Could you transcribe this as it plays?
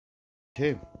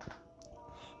Okay,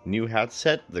 new hat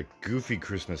set, the Goofy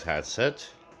Christmas hat set,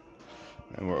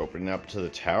 and we're opening up to the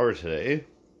tower today.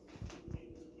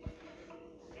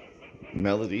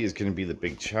 Melody is going to be the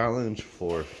big challenge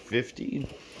for 50.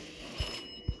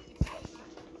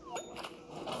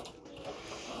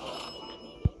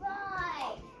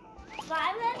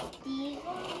 Five of these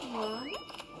on 1, 2,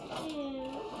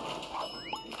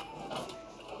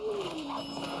 3,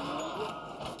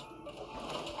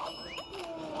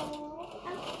 4,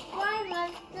 and 5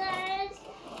 of those.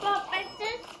 But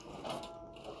it's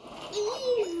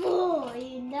evil,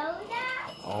 you know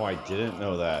that? Oh, I didn't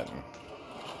know that. And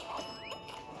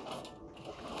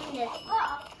it's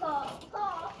pop, pop,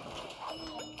 pop.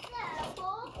 These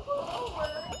apple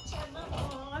forwards and the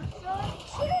also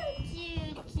choo,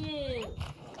 choo, choo.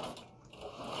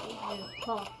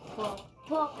 Pop, pop,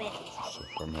 pop it. So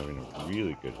far I'm having a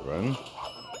really good run.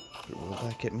 But will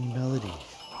that get me Melody?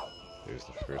 There's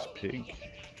the first pig.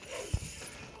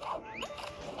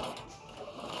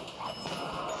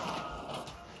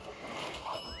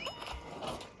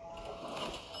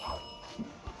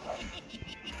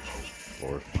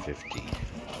 Or 50.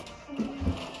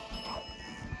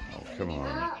 Oh, come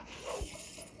on.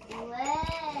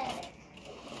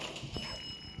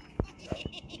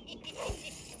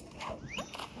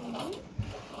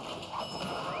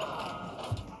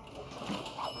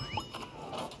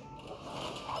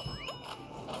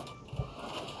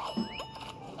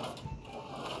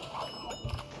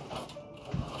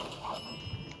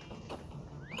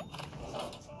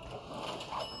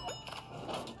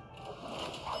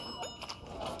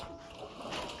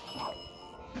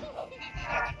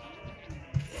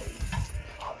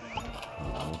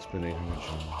 Let's spend 800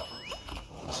 gems.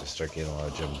 Let's just start getting a lot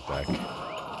of gems back. Can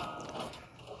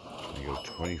I go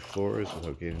 24s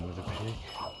without getting another pig?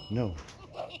 No.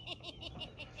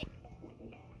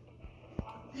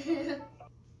 We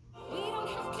don't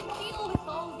have to deal with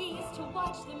all these to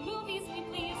watch the movies we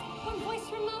please. One voice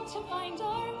from out to find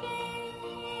our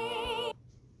way.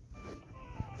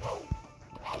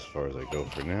 As far as I go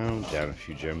for now, down a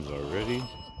few gems already.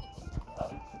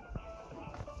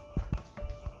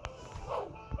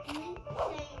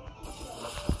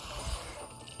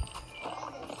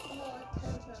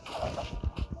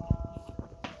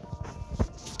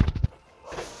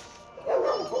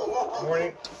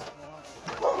 Morning.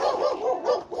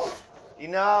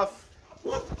 Enough.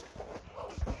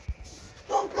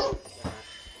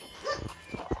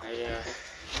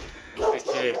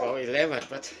 Actually for 11,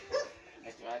 but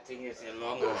I think it's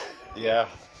longer. Yeah.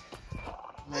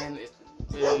 Man, it's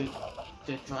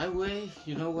the driveway,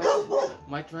 you know what?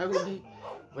 My driveway,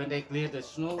 when they clear the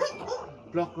snow,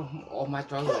 block all my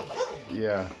driveway.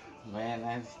 Yeah.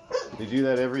 Man, They do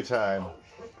that every time.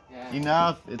 yeah.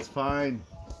 Enough. It's fine.